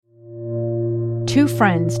Two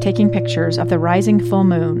friends taking pictures of the rising full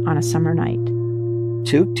moon on a summer night.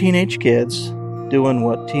 Two teenage kids doing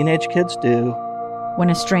what teenage kids do. When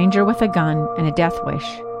a stranger with a gun and a death wish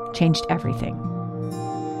changed everything.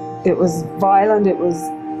 It was violent, it was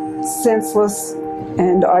senseless,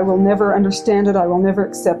 and I will never understand it, I will never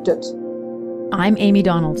accept it. I'm Amy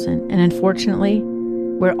Donaldson, and unfortunately,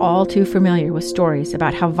 we're all too familiar with stories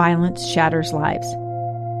about how violence shatters lives.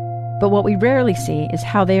 But what we rarely see is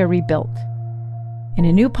how they are rebuilt. In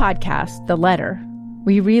a new podcast, The Letter,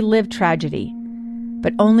 we relive tragedy,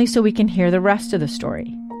 but only so we can hear the rest of the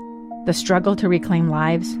story. The struggle to reclaim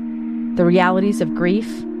lives, the realities of grief,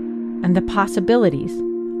 and the possibilities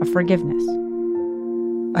of forgiveness.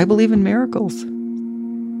 I believe in miracles.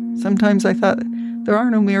 Sometimes I thought, there are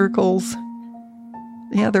no miracles.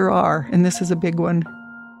 Yeah, there are, and this is a big one.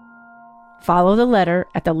 Follow The Letter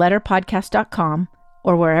at theletterpodcast.com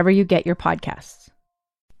or wherever you get your podcasts.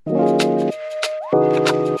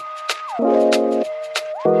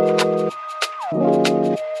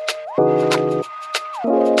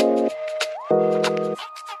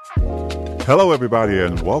 Hello, everybody,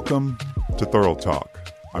 and welcome to Thurl Talk.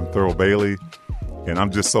 I'm Thurl Bailey, and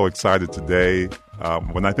I'm just so excited today.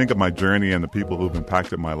 When I think of my journey and the people who've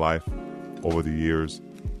impacted my life over the years,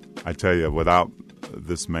 I tell you, without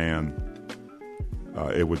this man,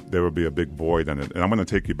 there would be a big void in it. And I'm going to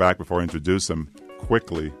take you back before I introduce him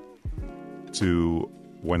quickly to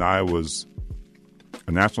when I was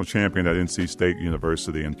a national champion at NC State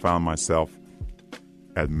University and found myself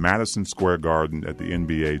at Madison Square Garden at the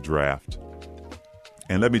NBA draft.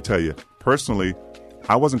 And let me tell you, personally,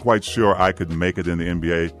 I wasn't quite sure I could make it in the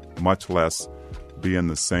NBA, much less be in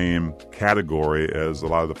the same category as a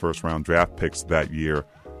lot of the first-round draft picks that year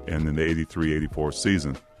and in the 83-84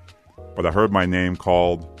 season. But I heard my name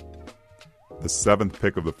called the seventh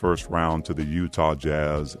pick of the first round to the Utah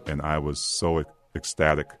Jazz, and I was so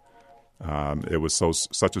ecstatic. It was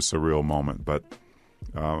such a surreal moment. But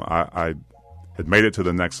I had made it to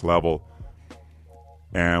the next level.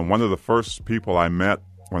 And one of the first people I met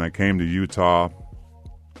when I came to Utah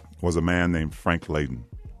was a man named Frank Layden.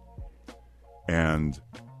 And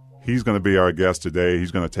he's going to be our guest today.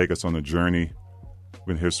 He's going to take us on a journey. We're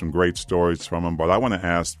going to hear some great stories from him. But I want to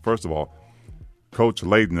ask, first of all, Coach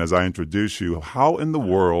Layden, as I introduce you, how in the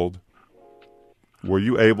world were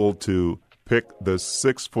you able to pick this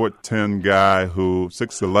 6'10" guy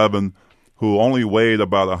 6'11", who only weighed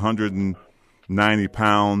about 190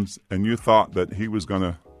 pounds, and you thought that he was going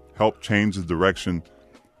to help change the direction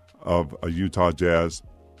of a Utah Jazz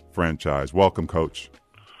franchise? Welcome, Coach.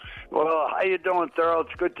 Well, how you doing, Thurl?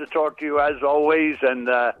 It's good to talk to you as always. And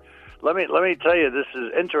let me tell you, this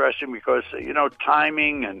is interesting because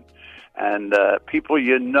timing and people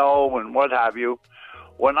and what have you.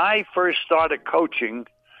 When I first started coaching,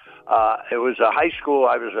 it was a high school.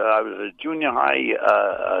 I was a junior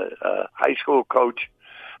high school coach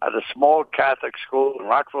at a small Catholic school in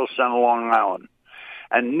Rockville Center, Long Island.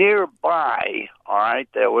 And nearby, all right,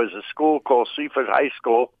 there was a school called Seaford High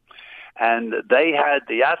School, and they had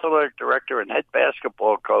the athletic director and head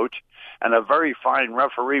basketball coach, and a very fine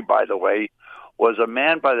referee, by the way, was a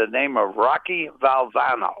man by the name of Rocky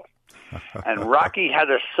Valvano. And Rocky had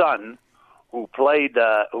a son who played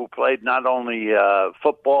not only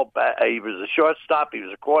football, he was a shortstop, he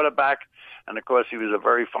was a quarterback, and of course he was a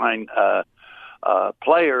very fine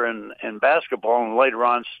player in basketball, and later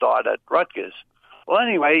on starred at Rutgers. Well,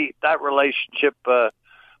 anyway, that relationship,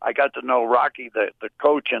 I got to know Rocky, the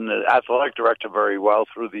coach and the athletic director, very well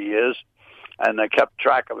through the years, and I kept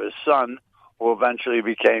track of his son, who eventually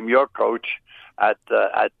became your coach at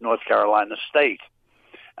North Carolina State.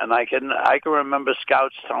 And I can remember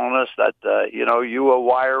scouts telling us that you were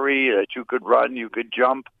wiry, that you could run, you could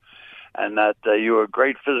jump, and that you were in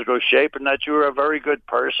great physical shape, and that you were a very good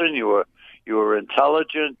person. You were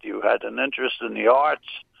intelligent. You had an interest in the arts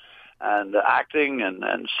and acting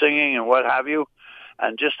and singing and what have you,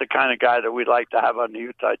 and just the kind of guy that we'd like to have on the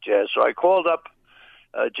Utah Jazz. So I called up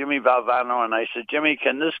Jimmy Valvano, and I said, Jimmy,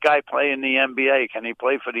 can this guy play in the NBA? Can he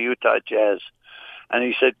play for the Utah Jazz? And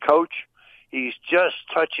he said, Coach, he's just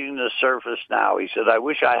touching the surface now. He said, I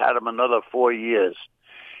wish I had him another 4 years.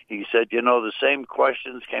 He said, the same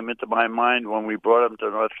questions came into my mind when we brought him to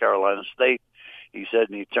North Carolina State. He said,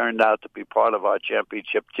 and he turned out to be part of our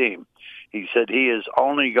championship team. He said he is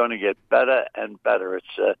only going to get better and better.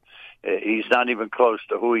 He's not even close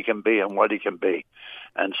to who he can be and what he can be.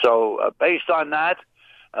 And so based on that,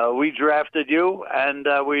 we drafted you, and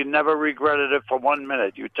we never regretted it for 1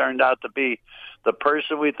 minute. You turned out to be the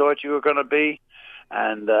person we thought you were going to be,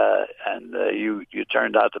 and you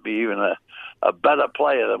turned out to be even a better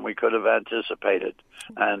player than we could have anticipated.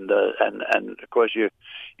 And of course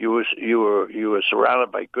you were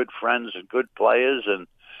surrounded by good friends and good players,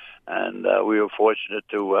 and we were fortunate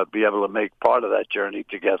to be able to make part of that journey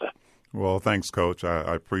together. Well, thanks, Coach.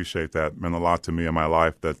 I appreciate that. It meant a lot to me in my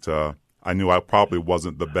life that I knew I probably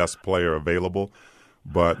wasn't the best player available,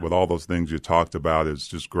 but with all those things you talked about, it's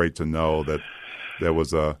just great to know that there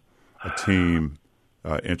was a team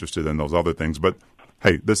interested in those other things. But,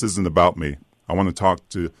 hey, this isn't about me. I want to talk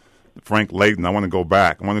to Frank Layden. I want to go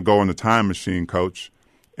back. I want to go in the time machine, Coach,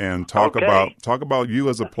 and talk about you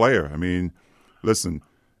as a player. I mean, listen,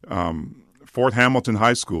 Fort Hamilton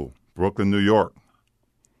High School, Brooklyn, New York.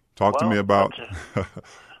 Talk to me about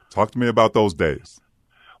those days.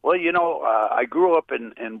 Well, I grew up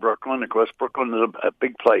in Brooklyn. Of course, Brooklyn is a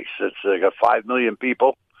big place. It's got 5 million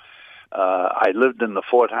people. I lived in the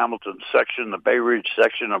Fort Hamilton section, the Bay Ridge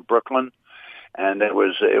section of Brooklyn, and it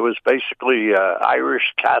was basically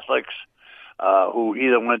Irish Catholics who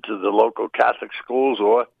either went to the local Catholic schools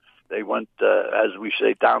or they went, as we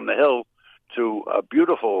say, down the hill to a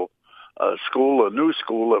beautiful school, a new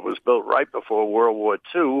school that was built right before World War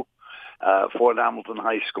II, Fort Hamilton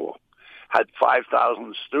High School. Had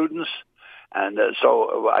 5,000 students, and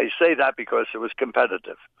so I say that because it was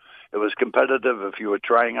competitive. It was competitive if you were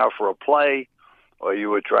trying out for a play or you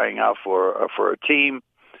were trying out for a team.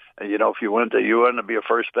 And, if you wanted to be a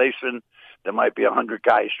first baseman, there might be 100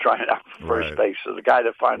 guys trying out for first base. So the guy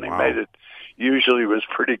that finally made it usually was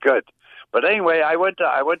pretty good. But anyway, I went to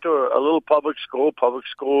a little public school, PS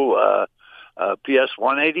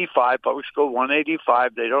 185, public school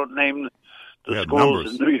 185. They don't name the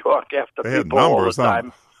schools in New York after people all the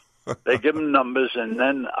time. They give them numbers, and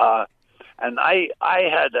then and I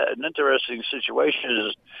had an interesting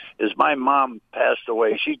situation. Is my mom passed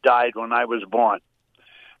away? She died when I was born,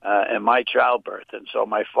 in my childbirth, and so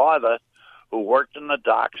my father, who worked in the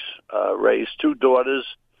docks, raised 2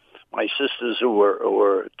 daughters. My sisters who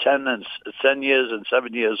were 10 years and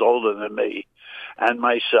 7 years older than me, and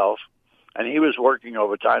myself, and he was working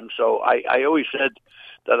overtime. So I always said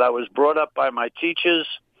that I was brought up by my teachers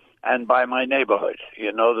and by my neighborhood.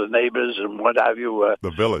 The neighbors and what have you.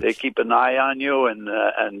 The village. They keep an eye on you, and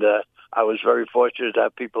I was very fortunate to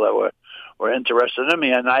have people that were interested in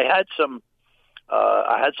me. And I had some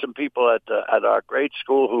people at our grade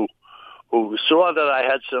school who saw that I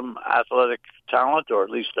had some athletic talent, or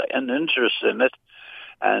at least an interest in it,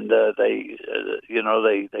 and they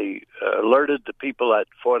alerted the people at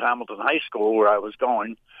Fort Hamilton High School, where I was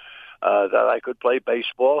going, that I could play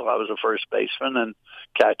baseball. I was a first baseman and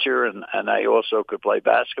catcher, and I also could play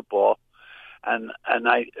basketball. And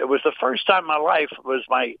it was the first time in my life, was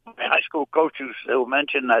my high school coach who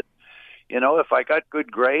mentioned that, if I got good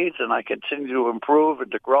grades and I continued to improve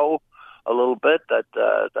and to grow a little bit, that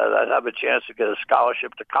I'd have a chance to get a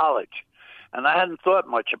scholarship to college. And I hadn't thought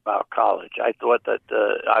much about college. I thought that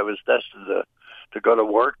I was destined to go to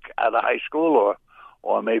work at a high school,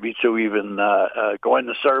 or maybe to even go in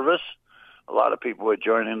the service. A lot of people were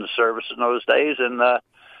joining the service in those days, and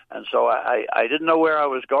so I didn't know where I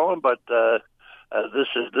was going, but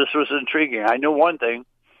this was intriguing. I knew one thing: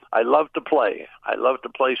 I loved to play. I loved to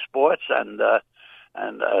play sports, and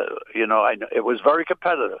it was very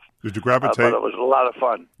competitive. Did you gravitate? But it was a lot of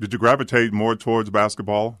fun. Did you gravitate more towards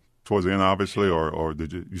basketball towards the end, obviously, or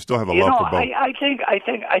did you still have a love for both?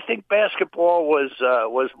 I think basketball was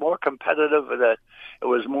more competitive. That it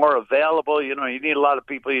was more available. You need a lot of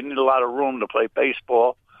people. You need a lot of room to play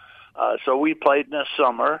baseball. So we played in the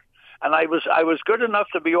summer, and I was good enough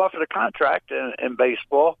to be offered a contract in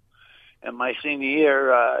baseball. In my senior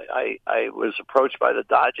year, I was approached by the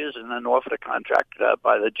Dodgers and then offered a contract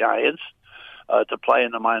by the Giants to play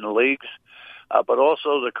in the minor leagues. But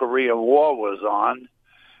also the Korean War was on,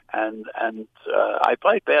 and I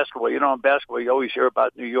played basketball. In basketball, you always hear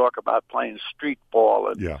about New York, about playing street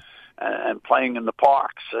ball and playing in the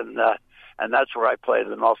parks, and that's where I played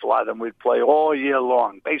an awful lot. And we'd play all year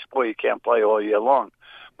long. Baseball, you can't play all year long,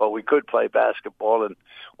 but we could play basketball, and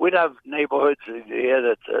we'd have neighborhoods here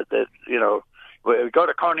that we'd go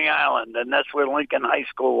to Coney Island, and that's where Lincoln High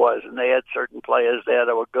School was, and they had certain players there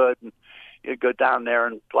that were good, and you'd go down there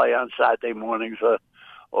and play on Saturday mornings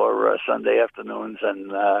or Sunday afternoons,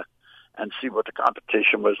 and see what the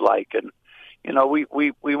competition was like. And we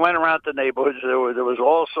went around the neighborhoods. There was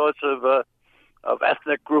all sorts of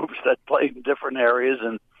ethnic groups that played in different areas,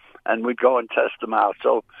 and we'd go and test them out.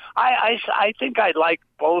 So I think I liked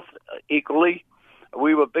both equally.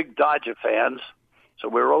 We were big Dodger fans, so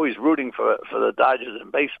we were always rooting for the Dodgers in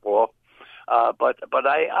baseball. But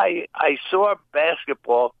I saw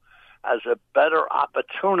basketball as a better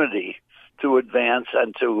opportunity to advance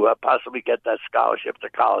and to possibly get that scholarship to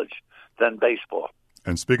college than baseball.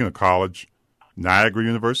 And speaking of college, Niagara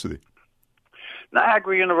University.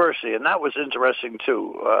 Niagara University, and that was interesting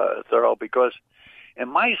too, Thurl, because in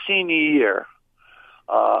my senior year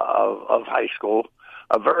of high school,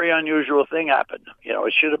 a very unusual thing happened. You know,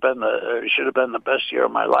 it should have been the best year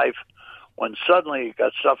of my life, when suddenly it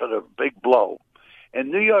got suffered a big blow. In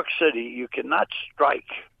New York City, you cannot strike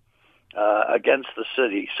against the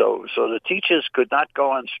city, so the teachers could not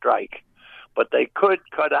go on strike, but they could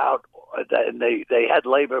cut out. And they had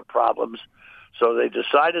labor problems, so they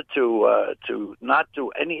decided to not do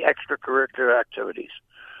any extracurricular activities.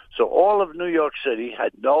 So all of New York City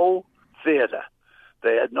had no theater,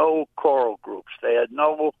 they had no choral groups, they had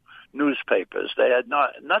no newspapers, they had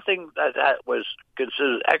nothing that was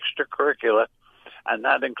considered extracurricular, and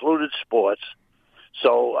that included sports.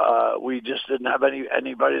 So we just didn't have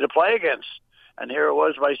anybody to play against. And here it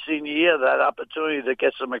was my senior year, that opportunity to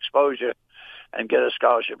get some exposure and get a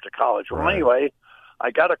scholarship to college. Well, anyway,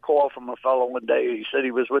 I got a call from a fellow one day. He said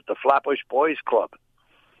he was with the Flatbush Boys Club.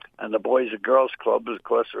 And the Boys and Girls Clubs, of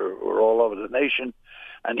course, are all over the nation.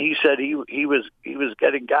 And he said he was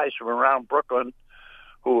getting guys from around Brooklyn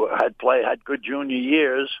who had good junior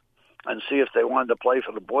years, and see if they wanted to play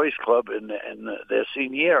for the Boys Club in their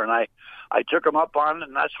senior year. And I took them up on it,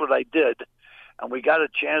 and that's what I did. And we got a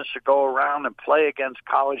chance to go around and play against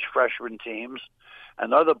college freshman teams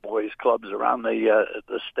and other boys clubs around the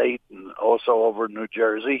state, and also over in New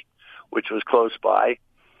Jersey, which was close by,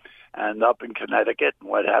 and up in Connecticut and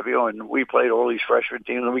what have you. And we played all these freshman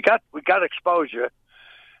teams, and we got exposure.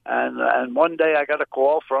 And one day I got a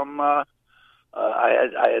call from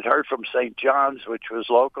I had heard from St. John's, which was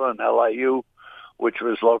local, and LIU, which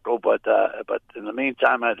was local, but in the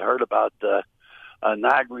meantime I'd heard about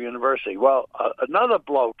Niagara University. Well, another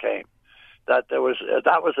blow came. That was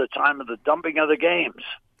the time of the dumping of the games,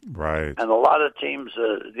 right? And a lot of teams,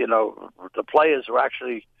 the players were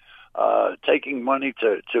actually taking money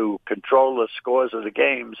to control the scores of the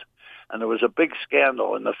games, and there was a big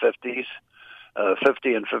scandal in the 50s,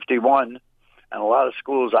 50 and 51, and a lot of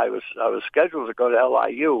schools. I was scheduled to go to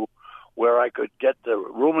LIU, where I could get the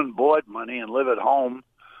room and board money and live at home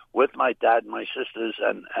with my dad and my sisters,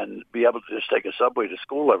 and be able to just take a subway to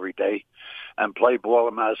school every day and play ball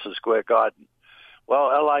in Madison Square Garden.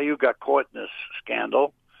 Well, LIU got caught in this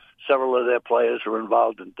scandal. Several of their players were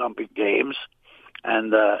involved in dumping games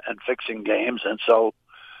and fixing games, and so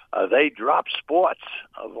they dropped sports,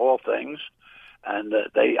 of all things, and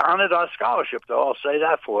they honored our scholarship, though, I'll say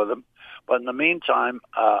that for them. But in the meantime,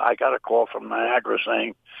 I got a call from Niagara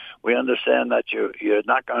saying, we understand that you're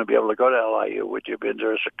not going to be able to go to LIU. Would you be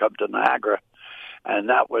interested to come to Niagara? And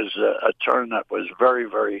that was a turn that was very,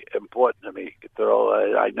 very important to me.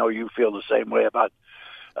 Thurl, I know you feel the same way about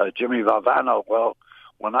Jimmy Valvano. Well,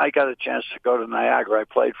 when I got a chance to go to Niagara, I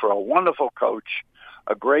played for a wonderful coach,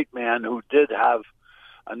 a great man who did have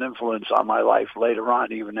an influence on my life later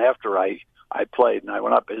on, even after I played. And I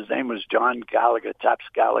went up, his name was John Gallagher, Taps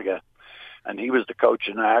Gallagher, and he was the coach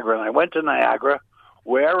in Niagara. And I went to Niagara,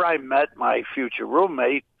 where I met my future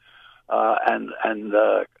roommate, and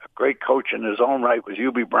a great coach in his own right was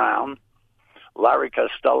Hubie Brown, Larry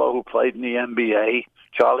Costello, who played in the NBA,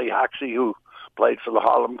 Charlie Hoxie, who played for the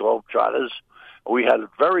Harlem Globetrotters. We had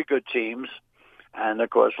very good teams, and of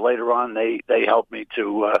course later on they helped me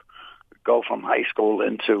to go from high school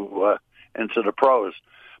into the pros.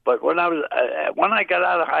 But when I got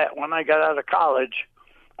out of college,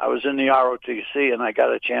 I was in the ROTC, and I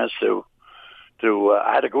got a chance to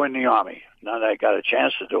I had to go in the Army. Now that I got a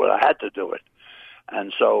chance to do it, I had to do it,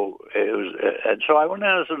 and so I went in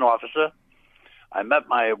as an officer. I met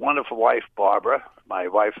my wonderful wife, Barbara, my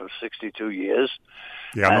wife of 62 years.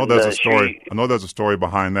 Yeah, I know there's a story. I know there's a story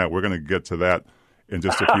behind that. We're going to get to that in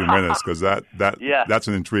just a few minutes, because that's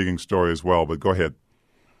an intriguing story as well. But go ahead.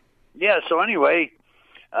 Yeah. So anyway,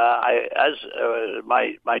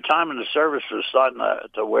 my time in the service was starting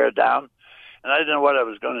to wear down, and I didn't know what I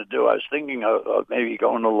was going to do. I was thinking of maybe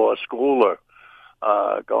going to law school or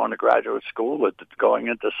going to graduate school, or going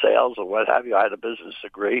into sales or what have you. I had a business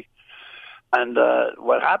degree. And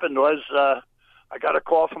what happened was I got a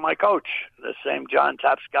call from my coach, the same John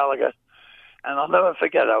Taps Gallagher. And I'll never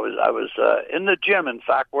forget, I was in the gym, in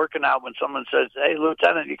fact, working out, when someone says, "Hey,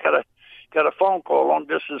 Lieutenant, you got a phone call,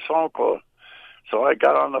 long-distance phone call." So I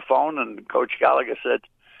got on the phone, and Coach Gallagher said,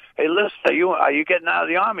 "Hey, listen, are you getting out of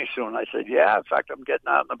the Army soon?" I said, "Yeah, in fact, I'm getting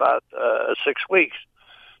out in about 6 weeks."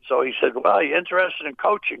 So he said, "Well, are you interested in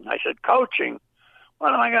coaching?" I said, "Coaching?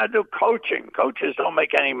 What am I going to do coaching? Coaches don't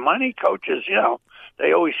make any money. Coaches,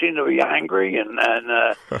 they always seem to be angry and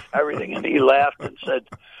everything." And he laughed and said,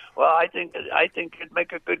 well, I think you'd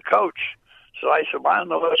make a good coach. So I said, well, I don't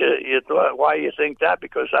know what you thought, why you think that,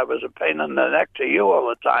 because I was a pain in the neck to you all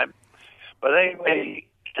the time. But anyway,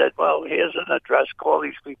 he said, well, here's an address. Call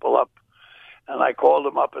these people up. And I called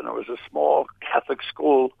them up, and it was a small Catholic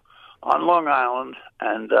school on Long Island.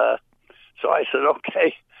 And so I said,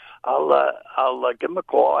 okay, I'll give them a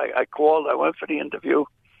call. I called. I went for the interview,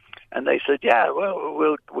 and they said, yeah, well,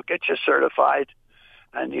 we'll get you certified,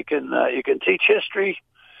 and you can teach history,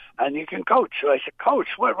 and you can coach. So I said, coach,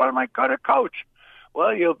 what am I going to coach?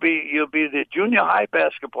 Well, you'll be the junior high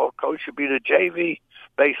basketball coach. You'll be the JV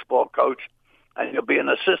baseball coach, and you'll be an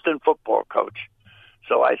assistant football coach.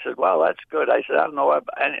 So I said, well, that's good. I said, I don't know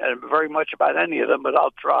very much about any of them, but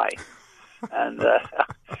I'll try. And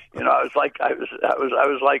I was like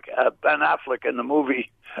Ben Affleck in the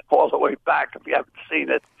movie All the Way Back, if you haven't seen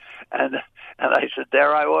it. And I said,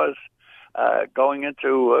 there I was, going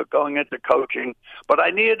into coaching, but I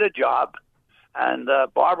needed a job. And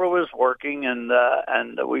Barbara was working, and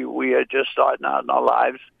we had just started out in our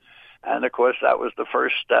lives, and of course that was the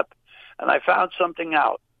first step. And I found something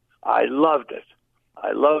out. I loved it.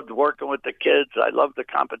 I loved working with the kids. I loved the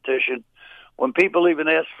competition. When people even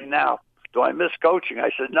ask me now, do I miss coaching? I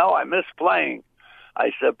said, no, I miss playing.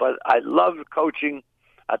 I said, but I loved coaching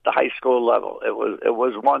at the high school level. It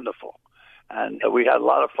was wonderful, and we had a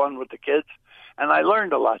lot of fun with the kids, and I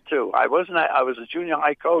learned a lot too. I was a junior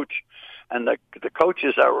high coach, and the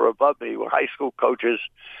coaches that were above me were high school coaches,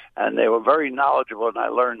 and they were very knowledgeable, and I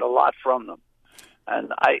learned a lot from them.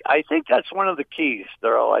 And I think that's one of the keys,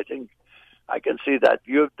 Thurl. I think I can see that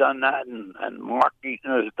you've done that, and Mark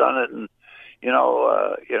Eaton has done it, and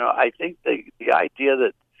I think the idea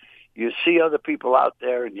that you see other people out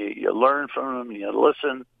there and you learn from them, you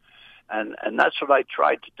listen, and that's what I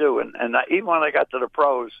tried to do. And even when I got to the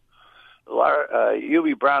pros,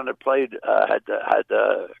 Hubie Brown had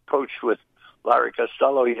coached with Larry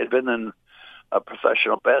Costello. He had been in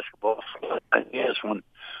professional basketball for 10 years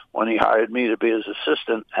when he hired me to be his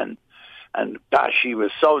assistant, and gosh, he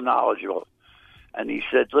was so knowledgeable. And he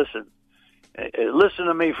said, listen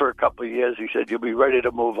to me for a couple of years. He said, you'll be ready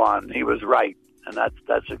to move on. He was right. And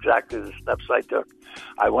that's exactly the steps I took.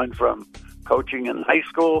 I went from coaching in high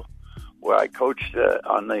school, where I coached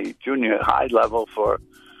on the junior high level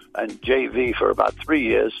and JV for about 3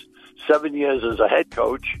 years, 7 years as a head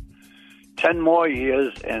coach, 10 more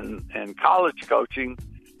years in college coaching,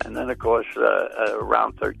 and then, of course,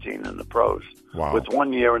 around 13 in the pros. Wow. With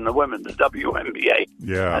 1 year in the women, the WNBA.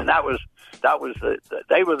 Yeah. And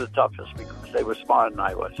they were the toughest because they were smarter than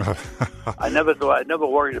I was. I never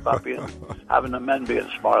worried about having the men being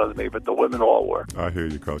smarter than me, but the women all were. I hear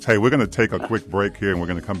you, Coach. Hey, we're going to take a quick break here, and we're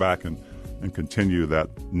going to come back and continue that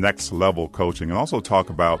next level coaching, and also talk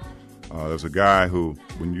about there's a guy who,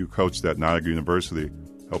 when you coached at Niagara University,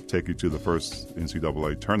 helped take you to the first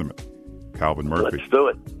NCAA tournament, Calvin Murphy. Let's do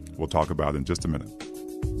it. We'll talk about it in just a minute.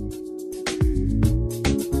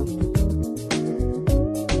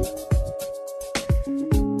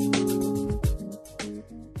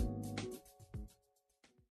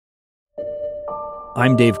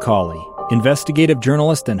 I'm Dave Cawley, investigative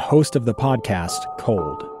journalist and host of the podcast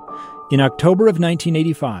Cold. In October of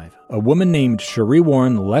 1985, a woman named Cherie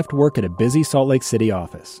Warren left work at a busy Salt Lake City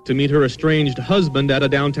office to meet her estranged husband at a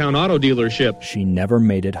downtown auto dealership. She never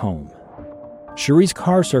made it home. Cherie's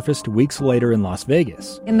car surfaced weeks later in Las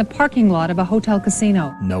Vegas. In the parking lot of a hotel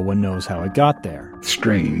casino. No one knows how it got there.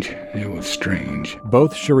 Strange. It was strange.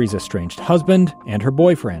 Both Cherie's estranged husband and her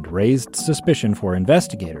boyfriend raised suspicion for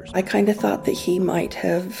investigators. I kind of thought that he might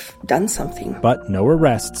have done something. But no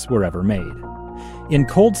arrests were ever made. In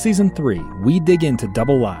Cold Season 3, we dig into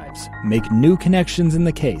double lives, make new connections in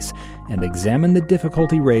the case, and examine the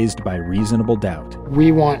difficulty raised by reasonable doubt.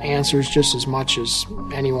 We want answers just as much as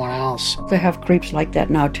anyone else. They have creeps like that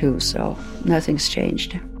now, too, so nothing's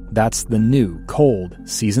changed. That's the new Cold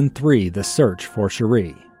Season 3, The Search for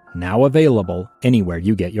Cherie, now available anywhere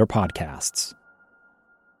you get your podcasts.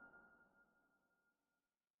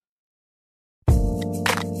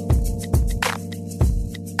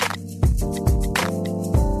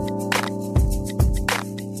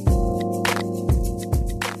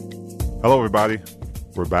 Hello, everybody.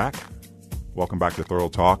 We're back. Welcome back to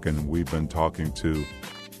Thurl Talk, and we've been talking to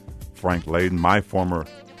Frank Layden, my former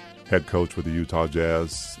head coach with the Utah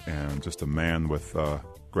Jazz, and just a man with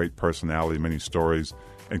great personality, many stories.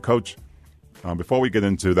 And, Coach, before we get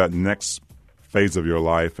into that next phase of your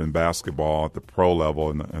life in basketball at the pro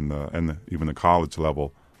level and even the college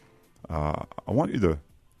level, I want you to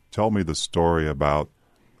tell me the story about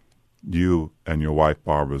you and your wife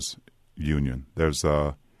Barbara's union. There's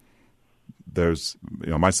there's,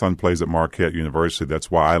 my son plays at Marquette University.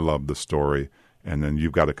 That's why I love the story. And then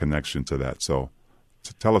you've got a connection to that. So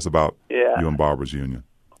tell us about you and Barbara's union.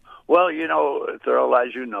 Well, Thurl,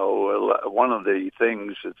 as you know, one of the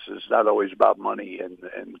things, it's not always about money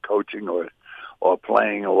and coaching or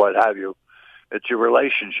playing or what have you. It's your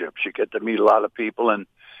relationships. You get to meet a lot of people.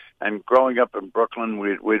 And growing up in Brooklyn,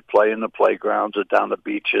 we'd play in the playgrounds or down the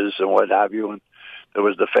beaches and what have you. And there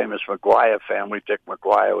was the famous McGuire family. Dick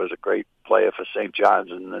McGuire was a great player for St. John's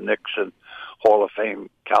and the Knicks and Hall of Fame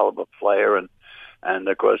caliber player. And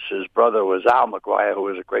of course, his brother was Al McGuire, who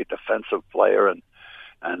was a great defensive player and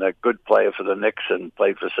a good player for the Knicks and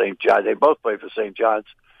played for St. John's. They both played for St. John's,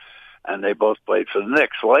 and they both played for the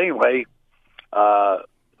Knicks. Well, anyway,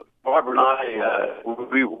 Barbara and I,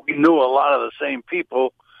 we knew a lot of the same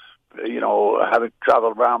people, having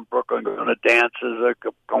traveled around Brooklyn, going to dances,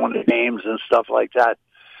 going to games and stuff like that.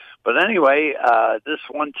 But anyway, this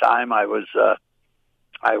one time I was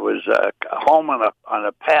home on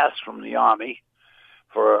a pass from the Army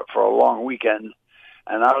for a long weekend,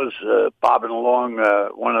 and I was bobbing along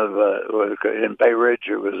in Bay Ridge.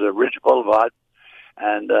 It was a Ridge Boulevard,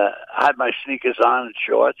 and I had my sneakers on and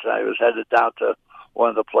shorts. I was headed down to one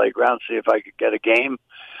of the playgrounds, see if I could get a game.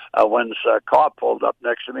 When this car pulled up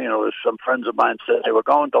next to me, and it was some friends of mine said they were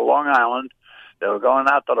going to Long Island. They were going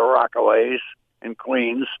out to the Rockaways in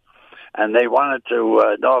Queens, and they wanted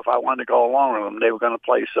to know if I wanted to go along with them. They were going to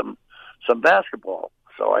play some basketball.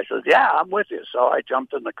 So I said, yeah, I'm with you. So I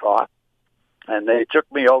jumped in the car, and they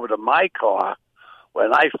took me over to my car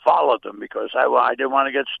when I followed them because I didn't want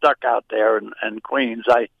to get stuck out there in Queens.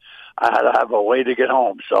 I had to have a way to get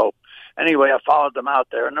home. So anyway, I followed them out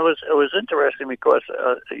there, and it was interesting because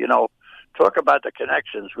talk about the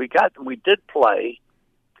connections we did play,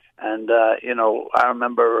 and I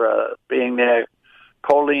remember being there.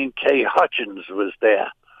 Colleen K. Hutchins was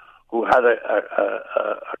there, who had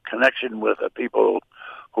a connection with people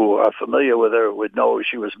who are familiar with her would know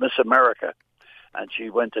she was Miss America, and she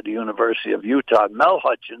went to the University of Utah. Mel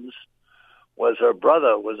Hutchins was her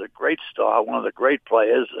brother, was a great star, one of the great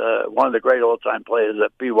players, one of the great all-time players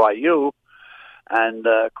at BYU. And,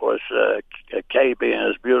 of course, Kay being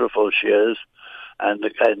as beautiful as she is, and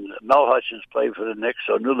Mel Hutchins played for the Knicks,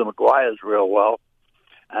 so knew the McGuires real well.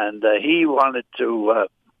 And he wanted to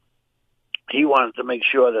make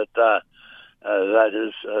sure that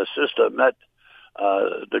his sister met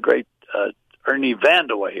the great Ernie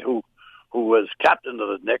Vanderway, who was captain of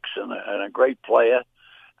the Knicks and a great player,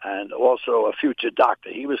 and also a future doctor.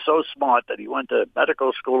 He was so smart that he went to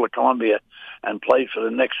medical school at Columbia and played for the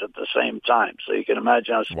Knicks at the same time. So you can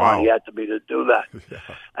imagine how smart he had to be to do that. Yeah.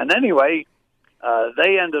 And anyway,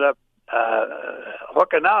 they ended up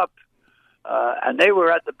hooking up, and they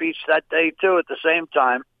were at the beach that day, too, at the same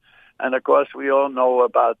time. And, of course, we all know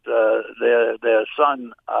about their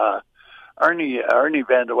son, Ernie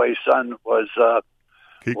Vanderway's son was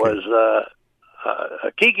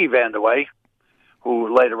Kiki Vanderway,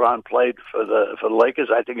 who later on played for the Lakers.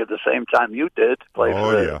 I think at the same time you did.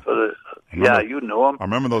 You knew him. I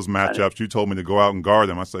remember those matchups. You told me to go out and guard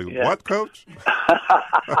them. I said, "What, Coach?"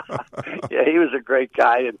 Yeah, he was a great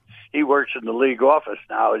guy, and he works in the league office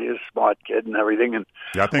now. He's a smart kid and everything. And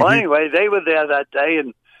anyway, they were there that day,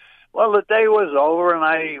 and the day was over, and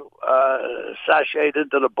I sashayed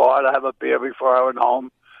into the bar to have a beer before I went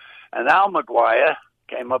home. And Al McGuire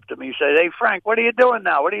came up to me and said, "Hey, Frank, what are you doing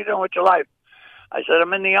now? What are you doing with your life?" I said,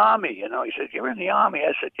 "I'm in the Army." He said, "You're in the Army?"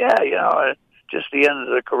 I said, "Yeah, just the end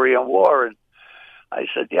of the Korean War." And I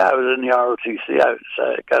said, "Yeah, I was in the ROTC.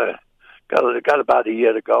 I got about a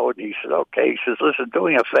year to go." And he said, "Okay." He says, "Listen, do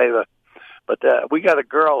me a favor, but we got a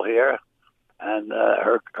girl here, and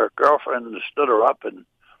her girlfriend stood her up, and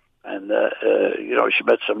she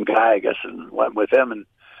met some guy, I guess, and went with him and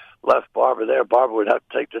left Barbara there. Barbara would have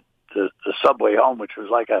to take the subway home, which was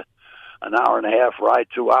like an hour and a half ride,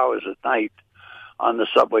 2 hours at night on the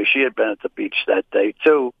subway. She had been at the beach that day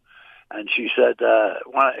too, and she said,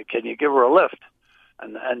 "Can you give her a lift?"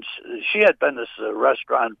 And she had been this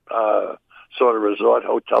restaurant sort of resort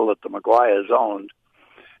hotel that the McGuires owned,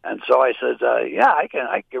 and so I said, "Yeah, I can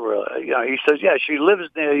give her." He says, "Yeah, she lives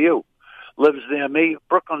near you, lives near me.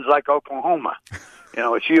 Brooklyn's like Oklahoma,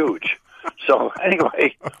 it's huge." So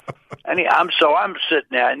anyway, I'm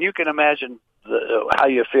sitting there, and you can imagine how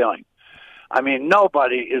you're feeling. I mean,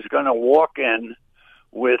 nobody is going to walk in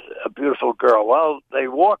with a beautiful girl. Well, they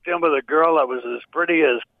walked in with a girl that was as pretty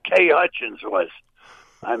as Kay Hutchins was.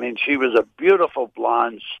 I mean, she was a beautiful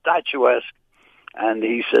blonde, statuesque, and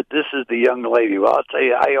he said, "This is the young lady." Well, I'll tell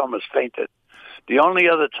you, I almost fainted. The only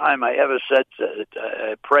other time I ever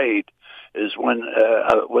prayed is when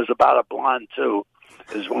it was about a blonde, too.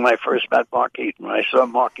 is when I first met Mark Eaton. When I saw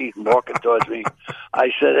Mark Eaton walking towards me,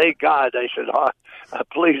 I said, "Hey, God," I said,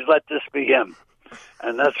 "please let this be him."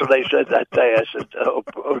 And that's what I said that day. I said,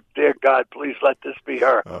 oh, dear God, please let this be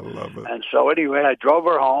her. I love it. And so anyway, I drove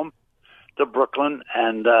her home to Brooklyn,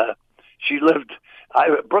 and she lived.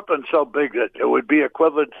 Brooklyn's so big that it would be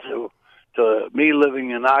equivalent to me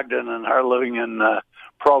living in Ogden and her living in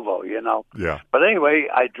Provo, you know. Yeah. But anyway,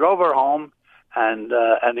 I drove her home, and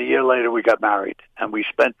a year later we got married, and we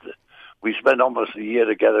spent almost a year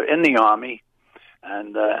together in the Army,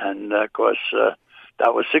 and of course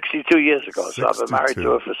that was 62 years ago. 62. So I've been married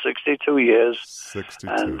to her for 62 years, 62.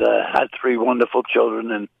 And had 3 wonderful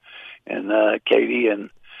children, and Katie and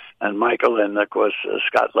Michael, and of course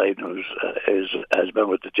Scott Layden, who has been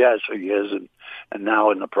with the Jazz for years, and now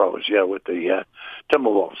in the pros, with the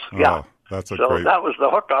Timberwolves. Oh, that's so great. That was the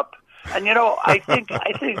hookup. And I think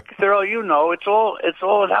Thurl, it's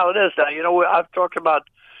all how it is now. I've talked about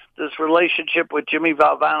this relationship with Jimmy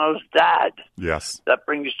Valvano's dad. Yes. That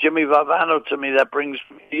brings Jimmy Valvano to me. That brings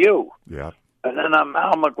me to you. Yeah. And then I'm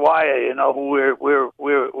Al McGuire, who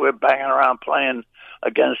we're banging around playing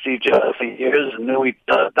against each other for years and knew each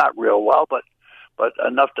other not real well, but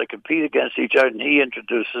enough to compete against each other. And he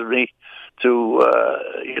introduces me to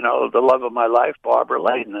the love of my life, Barbara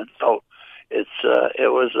Layden. And so it's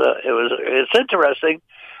interesting.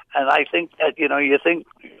 And I think that you think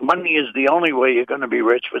money is the only way you're going to be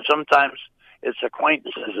rich, but sometimes it's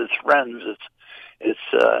acquaintances, it's friends,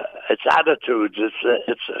 it's attitudes,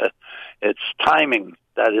 it's timing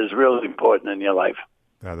that is really important in your life.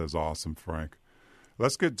 That is awesome, Frank.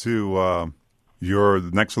 Let's get to your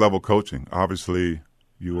next level coaching. Obviously,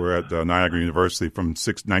 you were at Niagara University from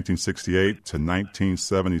 1968 to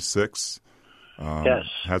 1976. Yes.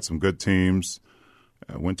 Had some good teams.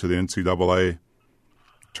 Went to the NCAA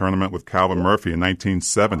tournament with Calvin Murphy in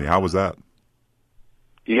 1970. How was that?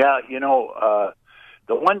 Yeah,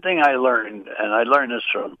 the one thing I learned, and I learned this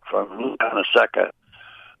from Lou Canasecca,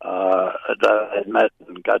 that I had met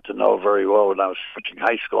and got to know very well when I was coaching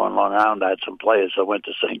high school in Long Island. I had some players that went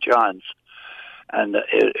to St. John's. And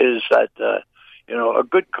it is that, a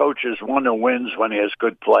good coach is one who wins when he has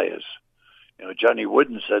good players. Johnny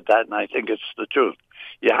Wooden said that, and I think it's the truth.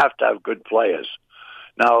 You have to have good players.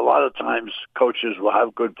 Now, a lot of times coaches will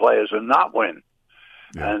have good players and not win.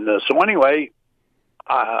 Yeah. And so anyway,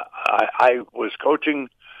 I was coaching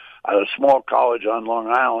at a small college on Long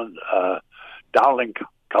Island, Dowling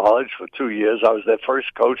College, for 2 years. I was their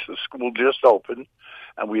first coach. The school just opened,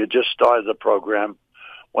 and we had just started the program.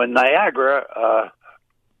 When Niagara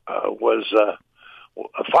was a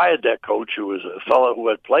fire deck coach, who was a fellow who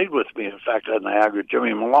had played with me, in fact, at Niagara,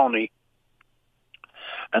 Jimmy Maloney,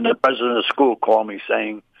 and the president of the school called me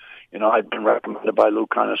saying, I'd been recommended by Lou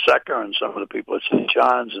Canasecca and some of the people at St.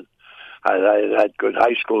 John's, and I had good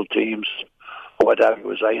high school teams. What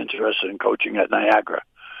was I interested in coaching at Niagara?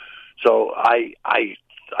 So I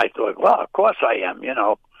thought, well, of course I am,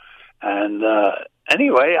 And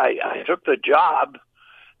anyway, I took the job,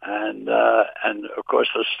 and of course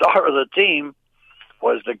the star of the team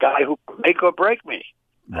was the guy who could make or break me,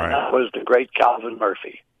 right. And that was the great Calvin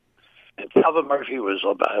Murphy. And Calvin Murphy was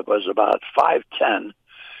about 5'10".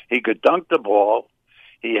 He could dunk the ball.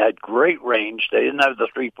 He had great range. They didn't have the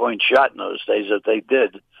 3-point shot in those days that they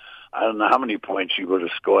did. I don't know how many points he would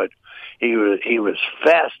have scored. He was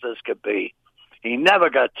fast as could be. He never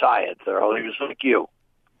got tired, Thurl. He was like you.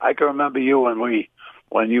 I can remember you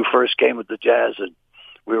when you first came with the Jazz, and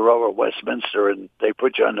we were over at Westminster, and they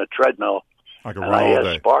put you on the treadmill. I could and run I all asked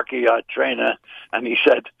day. Sparky, our trainer, and he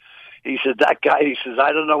said, that guy, he says,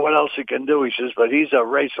 I don't know what else he can do. He says, but he's a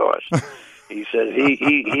racehorse. He said,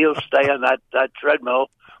 he'll stay on that treadmill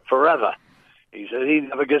forever. He said, he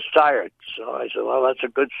never gets tired. So I said, well, that's a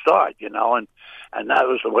good start, and that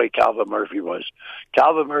was the way Calvin Murphy was.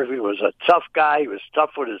 Calvin Murphy was a tough guy. He was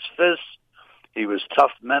tough with his fists. He was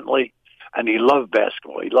tough mentally, and he loved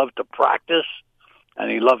basketball. He loved to practice, and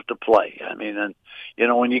he loved to play. I mean, and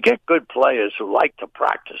when you get good players who like to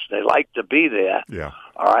practice, they like to be there. Yeah.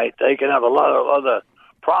 All right, they can have a lot of other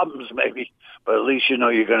problems maybe, but at least you're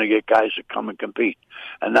going to get guys that come and compete,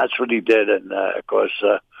 and that's what he did. And of course,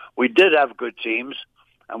 we did have good teams,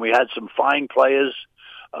 and we had some fine players.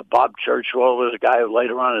 Bob Churchwell was a guy who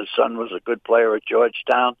later on his son was a good player at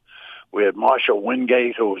Georgetown. We had Marshall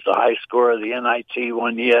Wingate, who was the high scorer of the NIT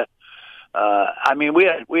one year. I mean, we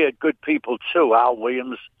had good people too. Al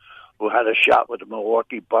Williams, who had a shot with the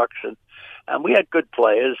Milwaukee Bucks, and we had good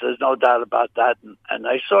players. There's no doubt about that. And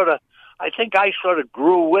I think I sort of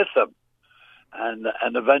grew with them.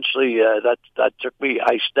 and eventually that took me.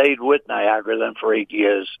 I stayed with Niagara then for 8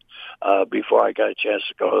 years before I got a chance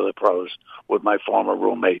to go to the pros with my former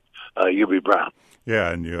roommate, Hubie Brown.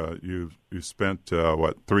 Yeah, and you spent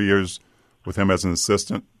 3 years with him as an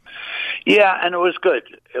assistant? Yeah, and it was good.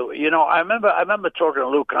 I remember talking to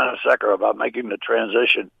Lou Conasecker about making the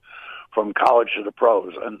transition from college to the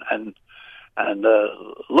pros, and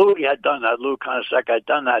Louis had done that. Lou Conasecker had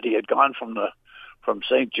done that. He had gone from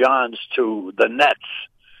St. John's to the Nets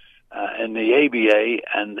in the ABA,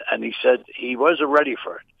 and he said he wasn't ready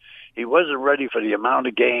for it. He wasn't ready for the amount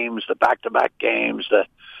of games, the back-to-back games, the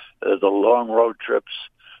long road trips,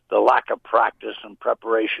 the lack of practice and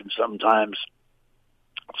preparation sometimes,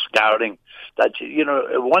 scouting. That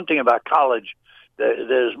one thing about college,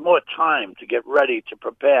 there's more time to get ready to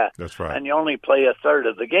prepare. That's right. And you only play a third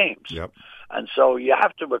of the games. Yep. And so you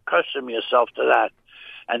have to accustom yourself to that.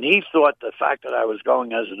 And he thought the fact that I was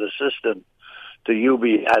going as an assistant to UB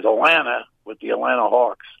at Atlanta with the Atlanta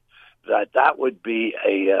Hawks, that would be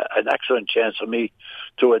an excellent chance for me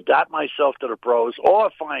to adapt myself to the pros, or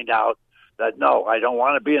find out that, no, I don't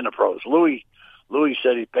want to be in the pros. Louis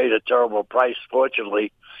said he paid a terrible price.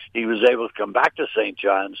 Fortunately, he was able to come back to St.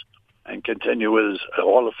 John's and continue with his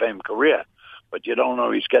Hall of Fame career. But you don't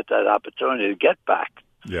always get that opportunity to get back.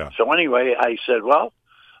 Yeah. So anyway, I said, well,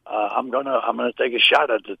 I'm gonna take a shot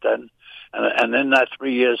at it then. And in that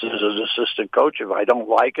 3 years as an assistant coach, if I don't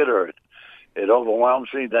like it or it overwhelms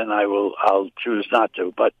me, then I'll choose not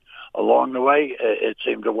to. But along the way, it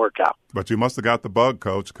seemed to work out. But you must have got the bug,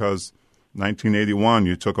 Coach, because 1981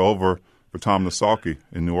 you took over for Tom Nasalki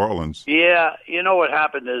in New Orleans. Yeah, what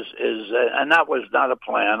happened is, and that was not a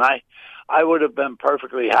plan. I would have been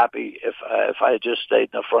perfectly happy if I had just stayed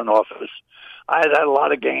in the front office. I had a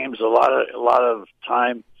lot of games, a lot of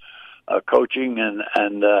time coaching, and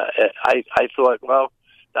I thought, well,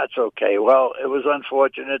 that's okay. Well, it was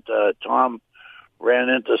unfortunate. Tom ran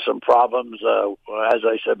into some problems. As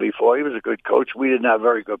I said before, he was a good coach. We didn't have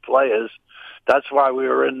very good players. That's why we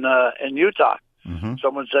were in Utah. Mm-hmm.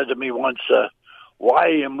 Someone said to me once, why are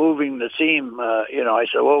you moving the team? I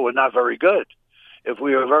said, well, we're not very good. If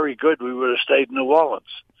we were very good, we would have stayed in New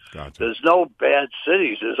Orleans. Gotcha. There's no bad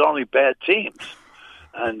cities. There's only bad teams.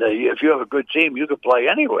 And if you have a good team, you could play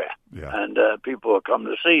anywhere. Yeah. And people will come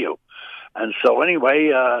to see you. And so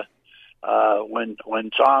anyway, when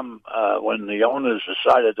the owners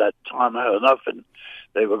decided that Tom had enough and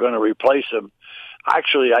they were going to replace him,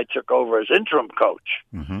 actually I took over as interim coach.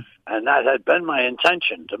 Mm-hmm. And that had been my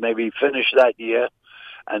intention, to maybe finish that year,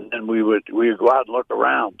 and then we would go out and look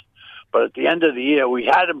around. But at the end of the year, we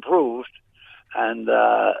had improved, and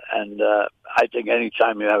I think any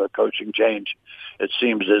time you have a coaching change, it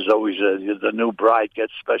seems there's always the new bride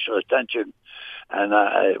gets special attention,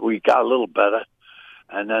 and we got a little better.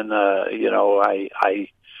 And then I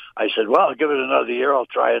said, well, I'll give it another year. I'll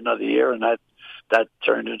try another year, and that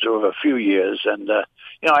turned into a few years. And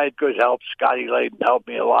I had good help. Scotty Layden helped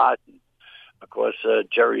me a lot. And of course,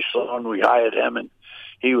 Jerry Sloan, we hired him, and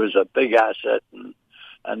he was a big asset.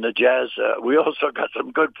 And the Jazz, we also got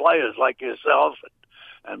some good players like yourself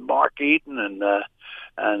and Mark Eaton, and I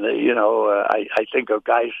think of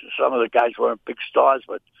guys. Some of the guys weren't big stars,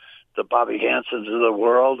 but the Bobby Hansons of the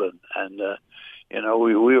world, and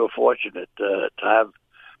we were fortunate to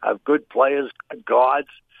have good players, good guards,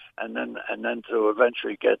 and then to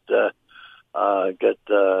eventually get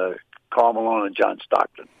Karl Malone and John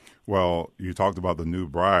Stockton. Well, you talked about the new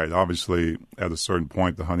bride. Obviously, at a certain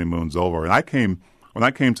point, the honeymoon's over. And when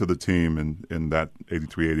I came to the team in that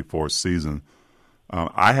 83-84 season,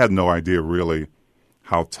 I had no idea really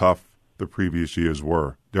how tough the previous years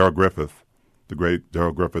were. Darrell Griffith, the great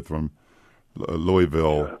Darrell Griffith from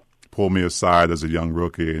Louisville, pulled me aside as a young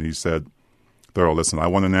rookie, and he said, Thurl, listen, I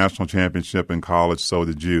won a national championship in college, so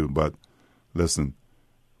did you, but listen,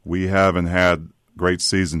 we haven't had great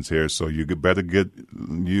seasons here, so you better get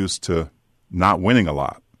used to not winning a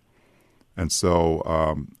lot. And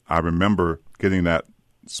so I remember getting that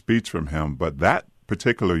speech from him, but that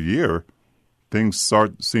particular year, things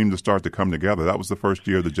seemed to start to come together. That was the first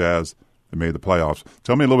year the Jazz made the playoffs.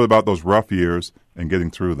 Tell me a little bit about those rough years and getting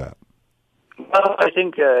through that. Well, I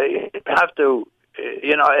think you have to,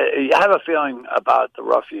 you have a feeling about the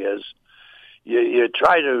rough years. You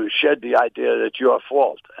try to shed the idea that it's your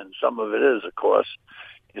fault, and some of it is, of course.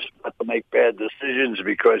 You start to make bad decisions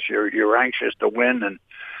because you're anxious to win,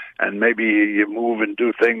 and maybe you move and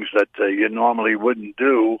do things that you normally wouldn't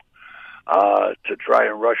do to try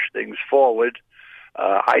and rush things forward.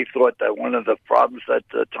 I thought that one of the problems that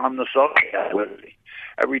Tom Nasalki had was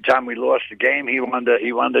every time we lost a game, he wanted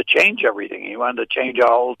to change everything. He wanted to change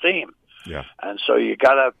our whole team. Yeah. And so you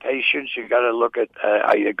got to have patience. You got to look at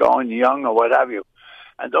are you going young or what have you.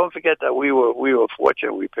 And don't forget that we were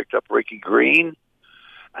fortunate. We picked up Ricky Green,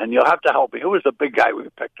 and you'll have to help me. Who was the big guy we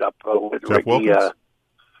picked up with Jeff Ricky? Wilkins?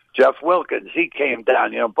 Jeff Wilkins. He came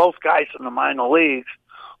down. Both guys in the minor leagues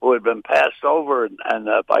who had been passed over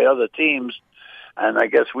and by other teams. And I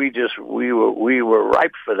guess we were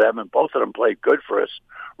ripe for them, and both of them played good for us.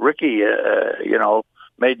 Ricky,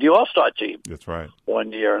 made the All-Star team. That's right.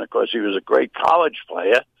 One year, and of course he was a great college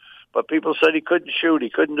player. But people said he couldn't shoot,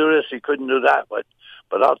 he couldn't do this, he couldn't do that. But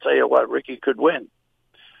I'll tell you what, Ricky could win.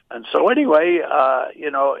 And so anyway,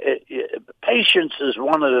 patience is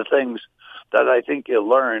one of the things that I think you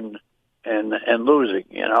learn in losing.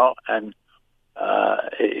 And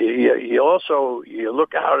you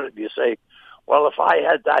look out and you say, well, if I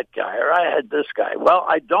had that guy or I had this guy, well,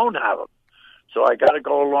 I don't have him, so I got to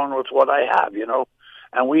go along with what I have.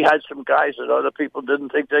 And we had some guys that other people didn't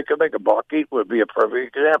think they could make. Mark Eaton would be a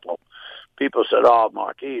perfect example. People said, oh,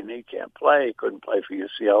 Mark Eaton, he can't play. He couldn't play for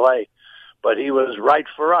UCLA. But he was right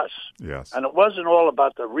for us. Yes. And it wasn't all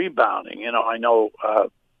about the rebounding. I know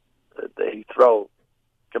they throw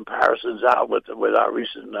comparisons out with our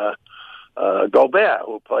recent Gobert,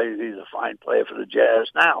 who plays. He's a fine player for the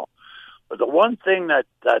Jazz now. But the one thing that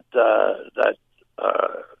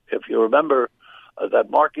if you remember,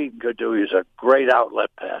 that Mark Eaton could do, he's a great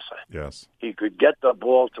outlet passer. Yes. He could get the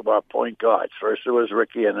ball to our point guards. First it was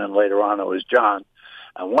Ricky, and then later on it was John.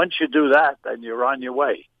 And once you do that, then you're on your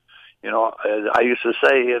way. I used to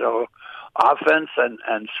say, offense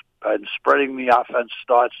and spreading the offense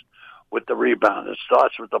starts with the rebound. It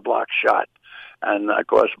starts with the block shot. And, of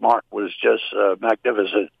course, Mark was just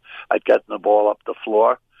magnificent at getting the ball up the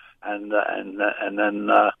floor. And then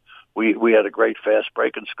we had a great fast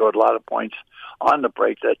break and scored a lot of points on the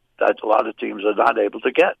break that a lot of teams are not able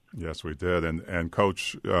to get. Yes, we did. And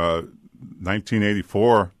Coach,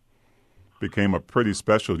 1984 became a pretty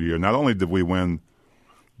special year. Not only did we win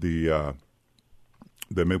the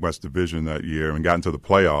Midwest Division that year and got into the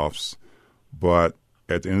playoffs, but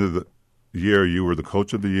at the end of the year, you were the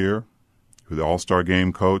Coach of the Year, you were the All-Star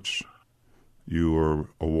Game coach. You were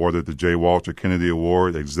awarded the J. Walter Kennedy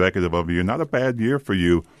Award, Executive of the Year. Not a bad year for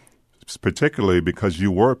you, particularly because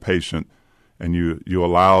you were patient and you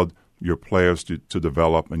allowed your players to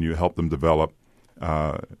develop and you helped them develop.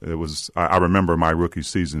 I remember my rookie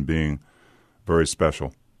season being very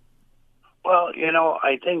special. Well,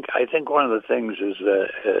 I think one of the things is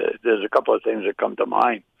there's a couple of things that come to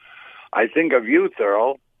mind. I think of you,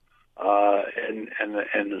 Thurl, in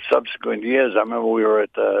the subsequent years. I remember we were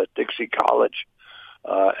at Dixie College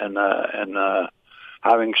and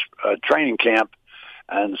having a training camp,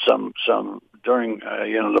 and some during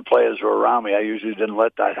the players were around me. I usually didn't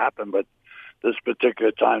let that happen, but this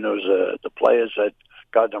particular time there was the players that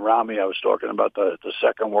gotten around me. I was talking about the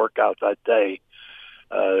second workout that day,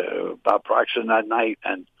 about practicing that night,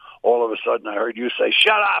 and all of a sudden I heard you say,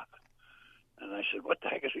 "Shut up!" And I said, "What the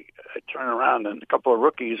heck is he?" I turned around, and a couple of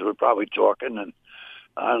rookies were probably talking, and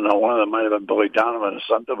I don't know, one of them might have been Billy Donovan or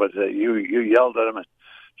something, but you yelled at him and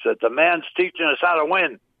said, "The man's teaching us how to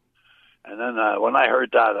win." And then when I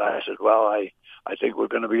heard that, I said, well, I think we're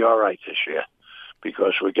going to be all right this year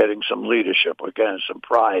because we're getting some leadership, we're getting some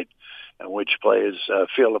pride in which players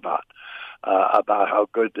feel about how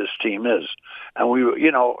good this team is. And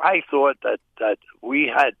I thought that we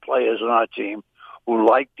had players on our team who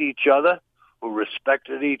liked each other, who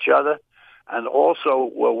respected each other, and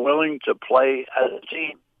also were willing to play as a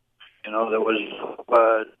team. There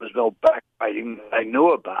was no backbiting I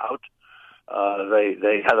knew about.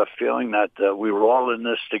 They had a feeling that we were all in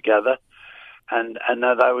this together, and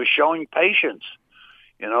that I was showing patience.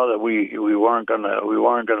 That we weren't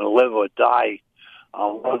gonna live or die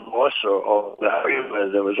on one loss or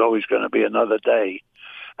there was always going to be another day.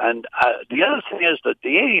 And the other thing is that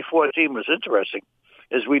the '84 team was interesting.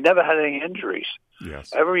 Is we never had any injuries.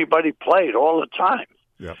 Yes. Everybody played all the time.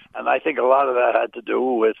 Yep. And I think a lot of that had to do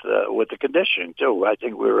with the conditioning too. I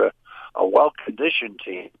think we were a well-conditioned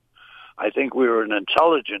team. I think we were an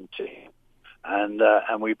intelligent team, and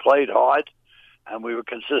we played hard, and we were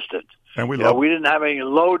consistent. And we didn't have any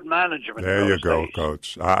load management. There you go, days.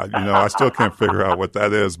 Coach. I still can't figure out what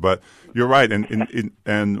that is, but you're right.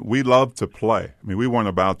 And we love to play. I mean, we weren't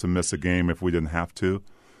about to miss a game if we didn't have to.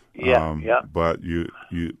 Yeah. But you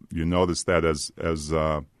noticed that as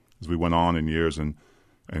we went on in years, and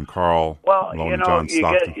Carl, Malone, and John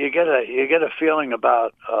Stockton. you get a feeling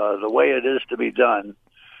about the way it is to be done,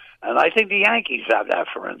 and I think the Yankees have that.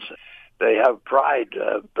 For instance, they have pride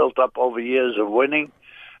built up over years of winning,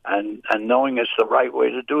 and knowing it's the right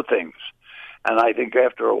way to do things. And I think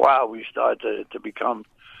after a while we started to become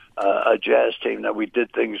a jazz team that we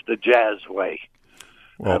did things the jazz way.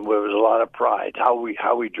 Well, and there was a lot of pride. How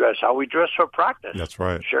we dress for practice. That's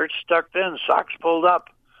right. Shirts tucked in, socks pulled up.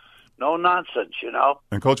 No nonsense, you know.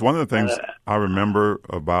 And, Coach, one of the things I remember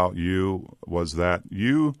about you was that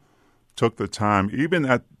you took the time, even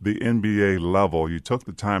at the NBA level, you took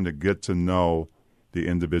the time to get to know the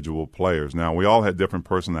individual players. Now, we all had different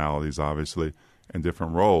personalities, obviously, and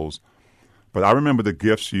different roles. But I remember the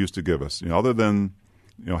gifts you used to give us. You know, other than,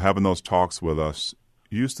 you know, having those talks with us,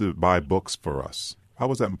 you used to buy books for us. How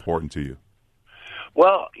was that important to you?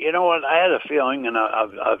 Well, you know what? I had a feeling, and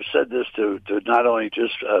I've said this to not only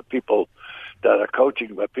just people that are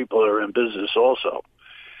coaching, but people that are in business also,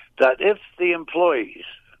 that if the employees,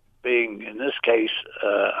 being in this case,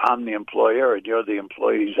 I'm the employer and you're the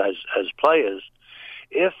employees as players,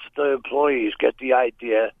 if the employees get the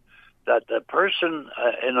idea that the person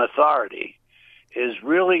in authority is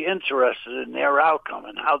really interested in their outcome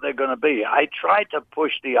and how they're going to be. I tried to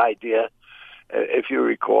push the idea, if you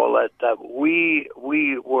recall, that we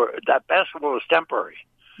were that basketball was temporary.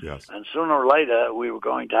 Yes. And sooner or later we were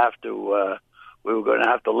going to have to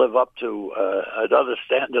live up to another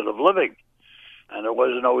standard of living. And it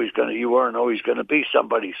wasn't always you weren't always going to be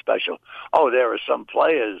somebody special. Oh, there are some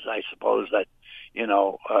players, I suppose, that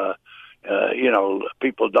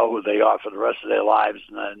people know who they are for the rest of their lives,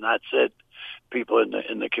 and that's it. People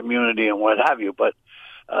in the community and what have you, but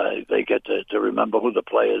they get to remember who the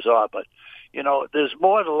players are. But you know, there's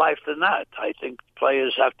more to life than that. I think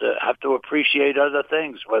players have to appreciate other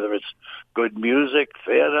things, whether it's good music,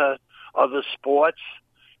 theater, other sports.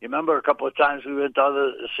 You remember a couple of times we went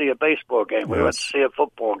to see a baseball game. We went to see a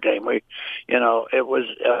football game. Or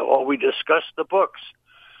we discussed the books.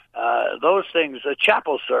 Those things, a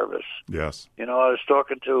chapel service. Yes. You know, I was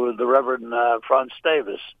talking to the Reverend Franz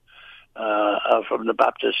Davis from the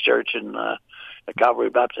Baptist Church the Calvary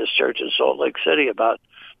Baptist Church in Salt Lake City about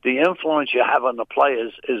the influence you have on the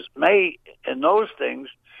players may, in those things,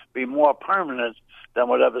 be more permanent than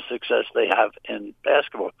whatever success they have in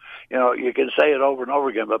basketball. You know, you can say it over and over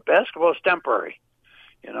again, but basketball is temporary.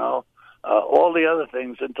 You know, all the other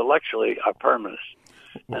things intellectually are permanent.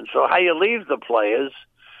 And so how you leave the players,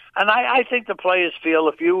 and I think the players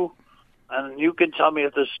feel and you can tell me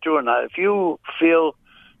if this is true or not, if you feel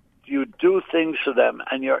you do things to them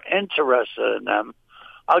and you're interested in them.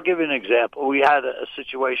 I'll give you an example. We had a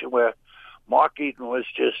situation where Mark Eaton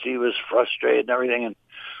he was frustrated and everything, and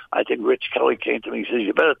I think Rich Kelly came to me and says,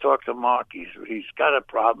 you better talk to Mark. He's got a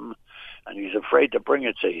problem, and he's afraid to bring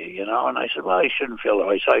it to you, you know. And I said, well, he shouldn't feel that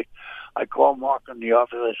way. So I called Mark in the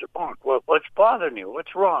office. I said, Mark, what's bothering you?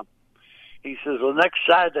 What's wrong? He says, well, next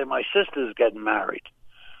Saturday my sister's getting married.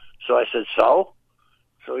 So I said, so?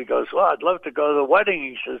 So he goes, well, I'd love to go to the wedding.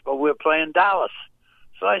 He says, but we're playing Dallas.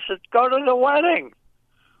 So I said, go to the wedding.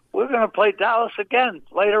 We're going to play Dallas again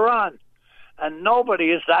later on. And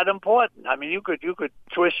nobody is that important. I mean, you could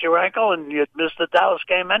twist your ankle and you'd miss the Dallas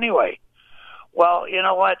game anyway. Well, you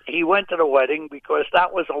know what? He went to the wedding because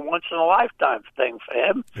that was a once-in-a-lifetime thing for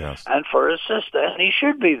him and for his sister, and he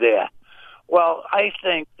should be there. Well, I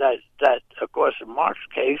think that of course, in Mark's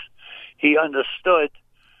case, he understood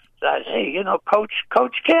that, hey, you know,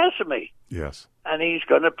 Coach cares for me. Yes. And he's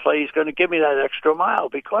going to play. He's going to give me that extra mile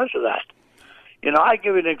because of that. You know, I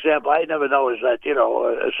give you an example. I never noticed that, you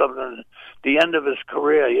know, something the end of his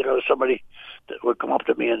career, you know, somebody that would come up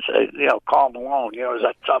to me and say, you know, Karl Malone, you know, is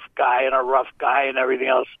a tough guy and a rough guy and everything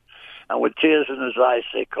else. And with tears in his eyes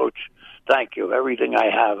say, Coach, thank you. Everything I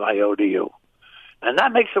have, I owe to you. And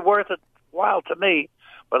that makes it worth it while to me.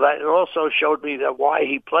 But it also showed me that why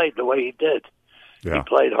he played the way he did. Yeah. He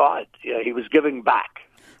played hard. Yeah, he was giving back.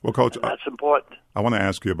 Well, Coach, that's important. I want to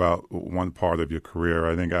ask you about one part of your career.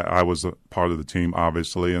 I think I was a part of the team,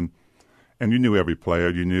 obviously, and you knew every player.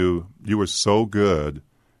 You knew you were so good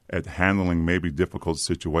at handling maybe difficult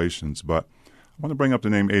situations. But I want to bring up the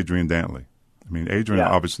name Adrian Dantley. I mean, Adrian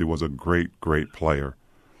obviously was a great, great player.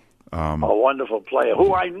 A wonderful player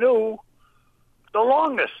who I knew the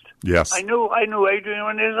longest. Yes. I knew Adrian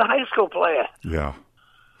when he was a high school player. Yeah.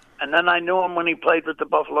 And then I knew him when he played with the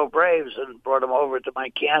Buffalo Braves and brought him over to my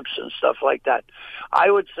camps and stuff like that.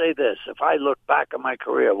 I would say this: if I look back at my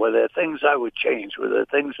career, were there things I would change? Were there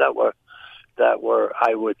things that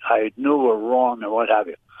I knew were wrong and what have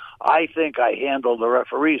you? I think I handled the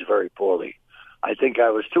referees very poorly. I think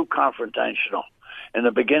I was too confrontational. In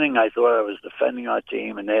the beginning, I thought I was defending our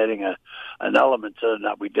team and adding an element to it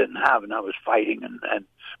that we didn't have, and that was fighting and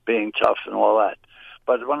being tough and all that.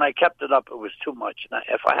 But when I kept it up, it was too much. And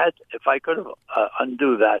if I could have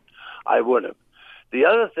undo that, I would have. The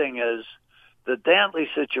other thing is, the Dantley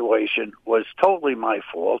situation was totally my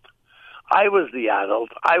fault. I was the adult,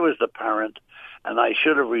 I was the parent, and I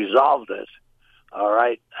should have resolved it. All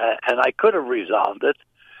right, and I could have resolved it,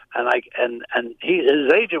 and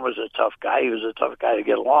his agent was a tough guy. He was a tough guy to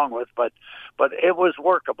get along with, but it was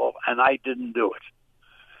workable, and I didn't do it.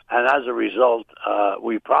 And as a result,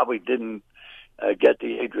 we probably didn't get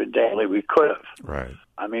the Adrian Dantley we could have. Right.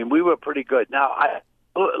 I mean, we were pretty good. Now,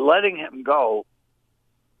 letting him go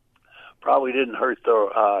probably didn't hurt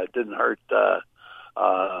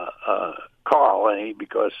Carl any,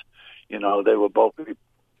 because they were both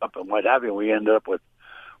up and what have you. We ended up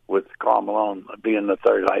with Karl Malone being the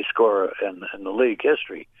third high scorer in the league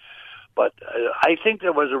history. But I think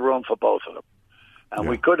there was a room for both of them, and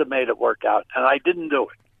we could have made it work out, and I didn't do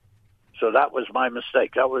it. So that was my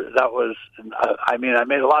mistake. That was. I mean, I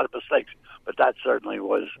made a lot of mistakes, but that certainly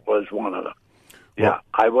was one of them. Yeah,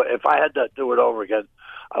 if I had to do it over again,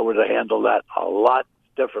 I would have handled that a lot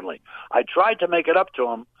differently. I tried to make it up to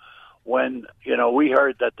him when we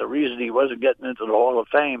heard that the reason he wasn't getting into the Hall of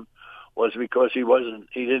Fame was because he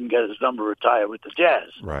didn't get his number retired with the Jazz.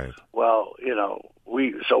 Right. Well,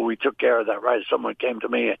 we took care of that. Right. Someone came to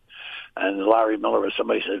me, and Larry Miller or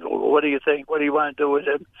somebody said, well, "What do you think? What do you want to do with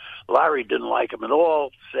him?" Larry didn't like him at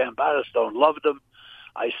all. Sam Battistone loved him.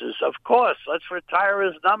 I says, "Of course, let's retire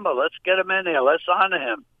his number. Let's get him in here. Let's honor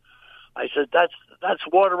him." I said, "That's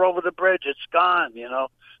water over the bridge. It's gone."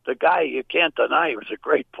 The guy, you can't deny he was a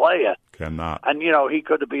great player. Cannot. And he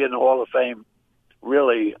could have been in the Hall of Fame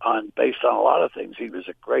really based on a lot of things. He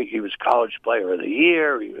was college player of the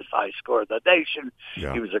year. He was high scorer of the nation.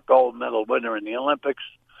 Yeah. He was a gold medal winner in the Olympics.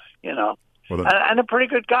 Well, and a pretty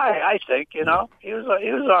good guy, I think. He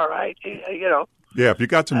was all right. Yeah, if you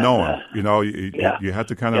got to know him, you had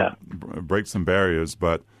to kind of break some barriers.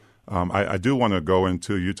 But I do want to go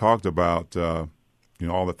into, you talked about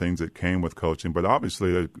all the things that came with coaching, but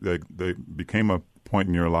obviously they became a point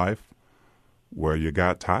in your life where you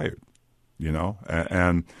got tired,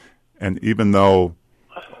 and even though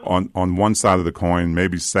on one side of the coin,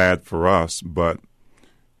 maybe sad for us, but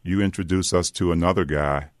you introduced us to another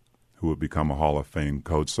guy who would become a Hall of Fame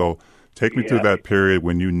coach. So take me through that period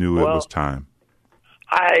when you knew it was time.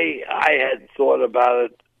 I had thought about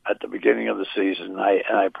it at the beginning of the season.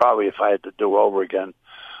 I probably, if I had to do over again,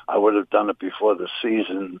 I would have done it before the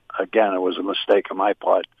season. Again, it was a mistake on my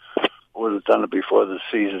part. I would have done it before the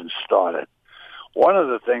season started. One of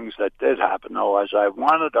the things that did happen, though, is I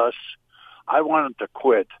wanted to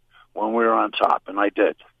quit when we were on top, and I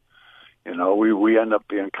did. We ended up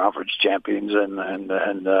being conference champions, and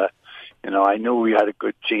I knew we had a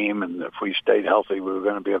good team, and if we stayed healthy, we were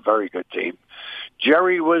going to be a very good team.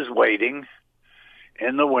 Jerry was waiting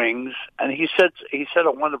in the wings, and he said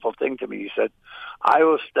a wonderful thing to me. He said, "I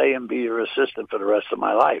will stay and be your assistant for the rest of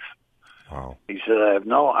my life." Wow. He said, I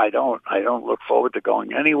don't look forward to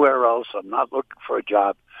going anywhere else. I'm not looking for a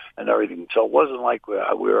job and everything. So it wasn't like we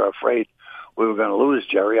were afraid we were going to lose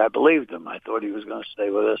Jerry. I believed him. I thought he was going to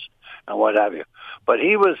stay with us and what have you. But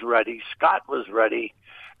he was ready. Scott was ready.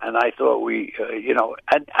 And I thought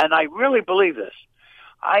and I really believe this.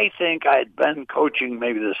 I think I had been coaching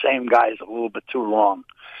maybe the same guys a little bit too long,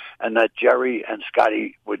 and that Jerry and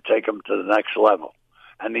Scotty would take them to the next level.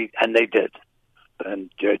 And they did.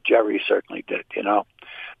 And Jerry certainly did,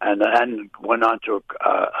 and went on to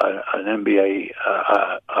an NBA,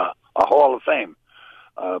 a Hall of Fame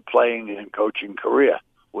playing and coaching career,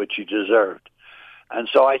 which he deserved. And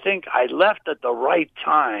so I think I left at the right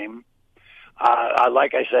time.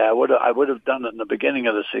 Like I say, I would have done it in the beginning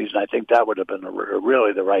of the season. I think that would have been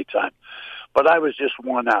really the right time. But I was just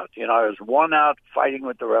worn out. I was worn out fighting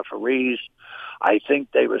with the referees. I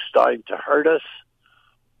think they were starting to hurt us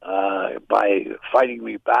by fighting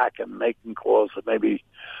me back and making calls that maybe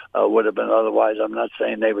would have been otherwise. I'm not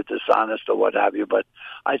saying they were dishonest or what have you, but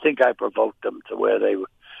I think I provoked them to where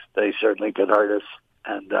they certainly could hurt us,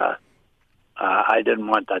 and I didn't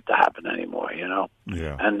want that to happen anymore,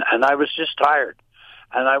 Yeah. And I was just tired,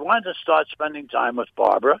 and I wanted to start spending time with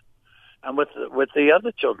Barbara and with the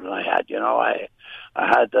other children I had. I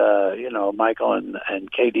had Michael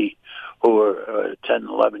and Katie, who were 10,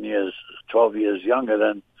 11 years, 12 years younger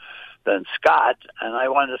than Scott, and I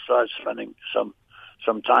wanted to start spending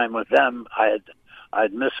some time with them.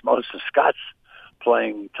 I'd missed most of Scott's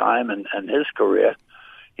playing time and his career.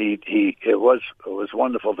 It was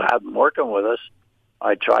wonderful to have him working with us.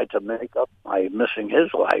 I tried to make up by missing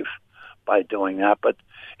his life by doing that, but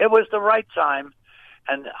it was the right time.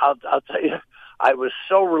 And I'll tell you, I was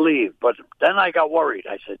so relieved. But then I got worried.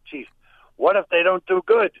 I said, "Geez, what if they don't do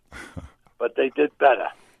good?" But they did better,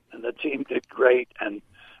 and the team did great, and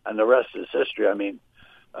the rest is history. I mean,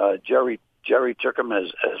 Jerry took them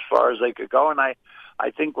as far as they could go, and I I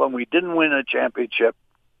think when we didn't win a championship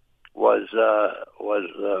was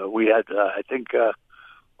we had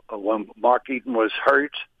when Mark Eaton was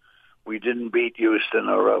hurt, we didn't beat Houston,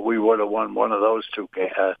 or we would have won one of those two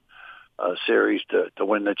series to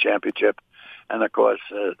win the championship. And of course,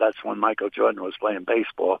 that's when Michael Jordan was playing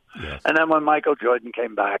baseball. Yes. And then when Michael Jordan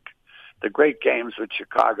came back, the great games with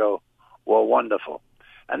Chicago were wonderful.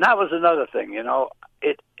 And that was another thing, you know.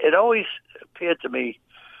 It always appeared to me,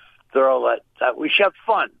 Thurl, that we should have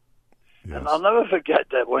fun. Yes. And I'll never forget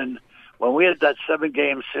that when we had that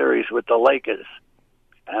 7-game series with the Lakers,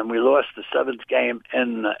 and we lost the 7th game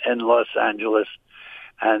in Los Angeles,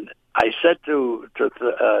 and I said to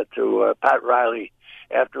Pat Riley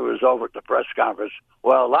after it was over at the press conference,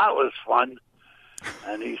 well, that was fun.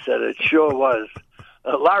 And he said, it sure was.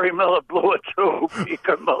 Larry Miller blew it too. He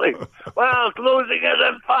couldn't believe it. Well, losing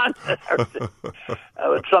isn't fun.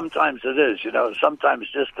 But sometimes it is, you know. Sometimes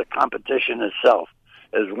just the competition itself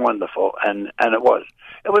is wonderful, and it was.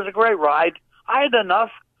 It was a great ride. I had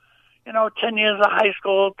enough, you know, 10 years of high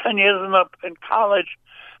school, 10 years in college,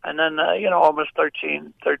 and then, almost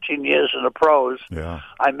 13 years in the pros. Yeah.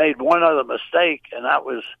 I made one other mistake, and that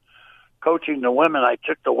was coaching the women. I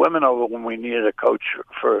took the women over when we needed a coach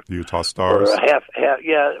for Utah Stars. For half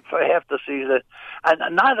the season.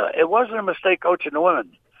 And it wasn't a mistake coaching the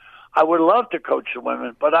women. I would love to coach the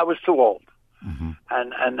women, but I was too old. Mm-hmm.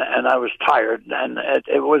 And I was tired, and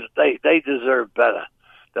it was they deserved better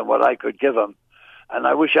than what I could give them. And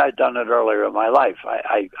I wish I'd done it earlier in my life.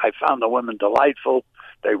 I found the women delightful.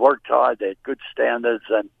 They worked hard. They had good standards,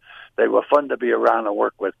 and they were fun to be around and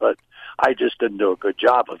work with. But I just didn't do a good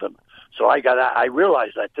job of them. So I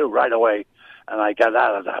realized that too right away, and I got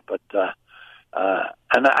out of that. But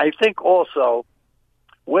and I think also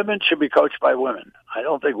women should be coached by women. I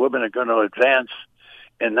don't think women are going to advance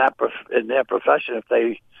in their profession if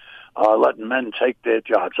they are letting men take their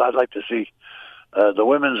jobs. I'd like to see the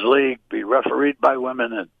women's league be refereed by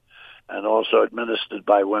women and also administered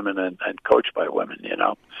by women and coached by women, you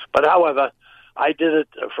know. But however, I did it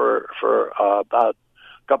for about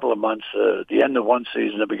a couple of months, the end of one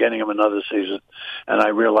season, the beginning of another season, and I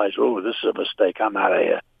realized, oh, this is a mistake. I'm out of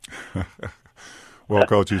here. Well,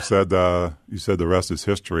 Coach, you said the rest is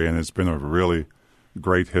history, and it's been a really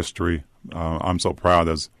great history. I'm so proud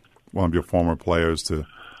as one of your former players to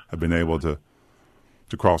have been able to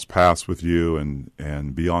cross paths with you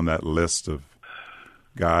and be on that list of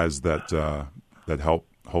guys that help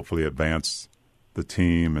hopefully advance the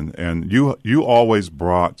team. And you always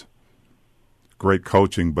brought great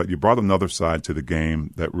coaching, but you brought another side to the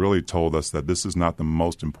game that really told us that this is not the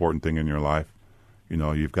most important thing in your life. You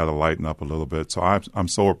know, you've got to lighten up a little bit. So I'm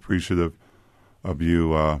so appreciative of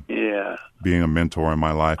you being a mentor in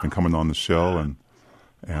my life and coming on the show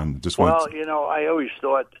and just you know, I always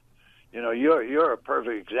thought, you know, you're a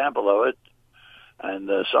perfect example of it. And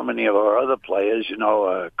so many of our other players, you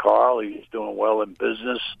know, Carl, he's doing well in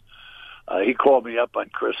business. He called me up on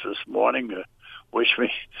Christmas morning to wish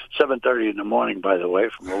me 7:30 in the morning, by the way,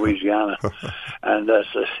 from Louisiana, and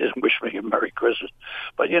wish me a Merry Christmas.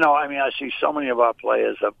 But you know, I mean, I see so many of our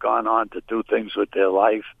players have gone on to do things with their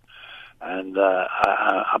life, and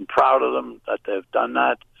I'm proud of them that they've done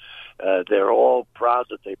that. They're all proud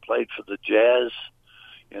that they played for the Jazz,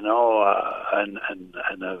 you know, and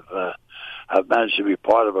have managed to be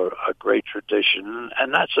part of a great tradition,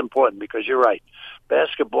 and that's important because you're right.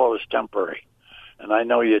 Basketball is temporary. And I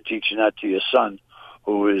know you're teaching that to your son,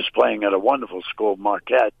 who is playing at a wonderful school,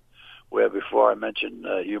 Marquette, where before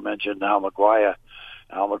you mentioned Al McGuire.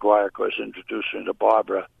 Al McGuire, of course, introduced me to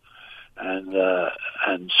Barbara.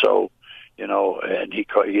 And so, you know, and he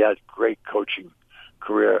had a great coaching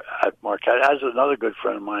career at Marquette. As another good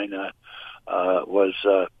friend of mine was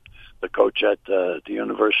the coach at the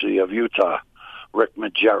University of Utah, Rick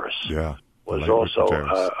Majerus. Yeah. Was also,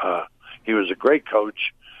 he was a great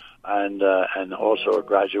coach. And also a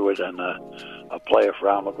graduate and a player for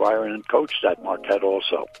Al McGuire and coached at Marquette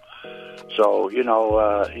also. So, you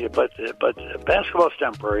know, but basketball's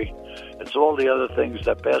temporary. It's all the other things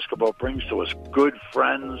that basketball brings to us. Good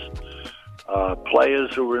friends,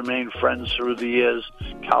 players who remain friends through the years.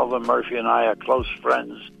 Calvin Murphy and I are close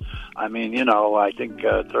friends. I mean, you know, I think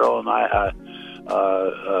Thurl and I,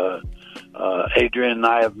 Adrian and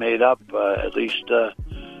I have made up at least...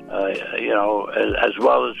 you know, as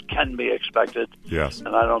well as can be expected. Yes.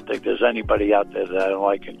 And I don't think there's anybody out there that I don't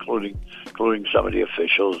like, including some of the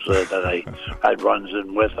officials that I had runs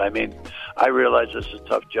in with. I mean, I realize it's a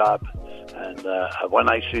tough job, and when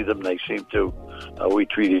I see them, they seem to, we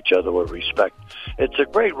treat each other with respect. It's a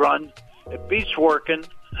great run. It beats working,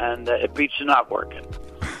 and it beats not working.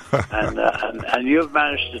 and you've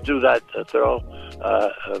managed to do that, Thurl,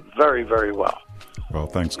 very, very well. Well,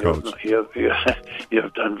 thanks, Coach.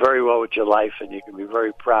 You've done very well with your life, and you can be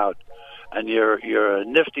very proud. And you're a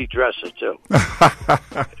nifty dresser, too.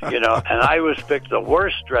 And I was picked the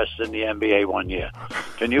worst dressed in the NBA one year.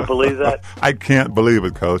 Can you believe that? I can't believe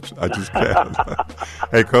it, Coach. I just can't.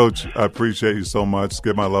 Hey, Coach, I appreciate you so much.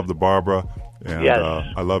 Give my love to Barbara. And yes.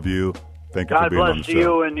 I love you. Thank you for being on the show. God bless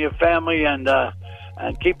you and your family, and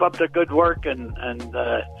keep up the good work. And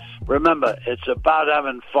remember, it's about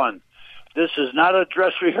having fun. This is not a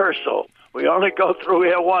dress rehearsal. We only go through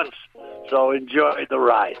here once, so enjoy the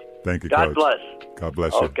ride. Thank you, God Coach. bless. God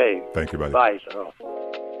bless you. Okay. Thank you, buddy. Bye, Thurl.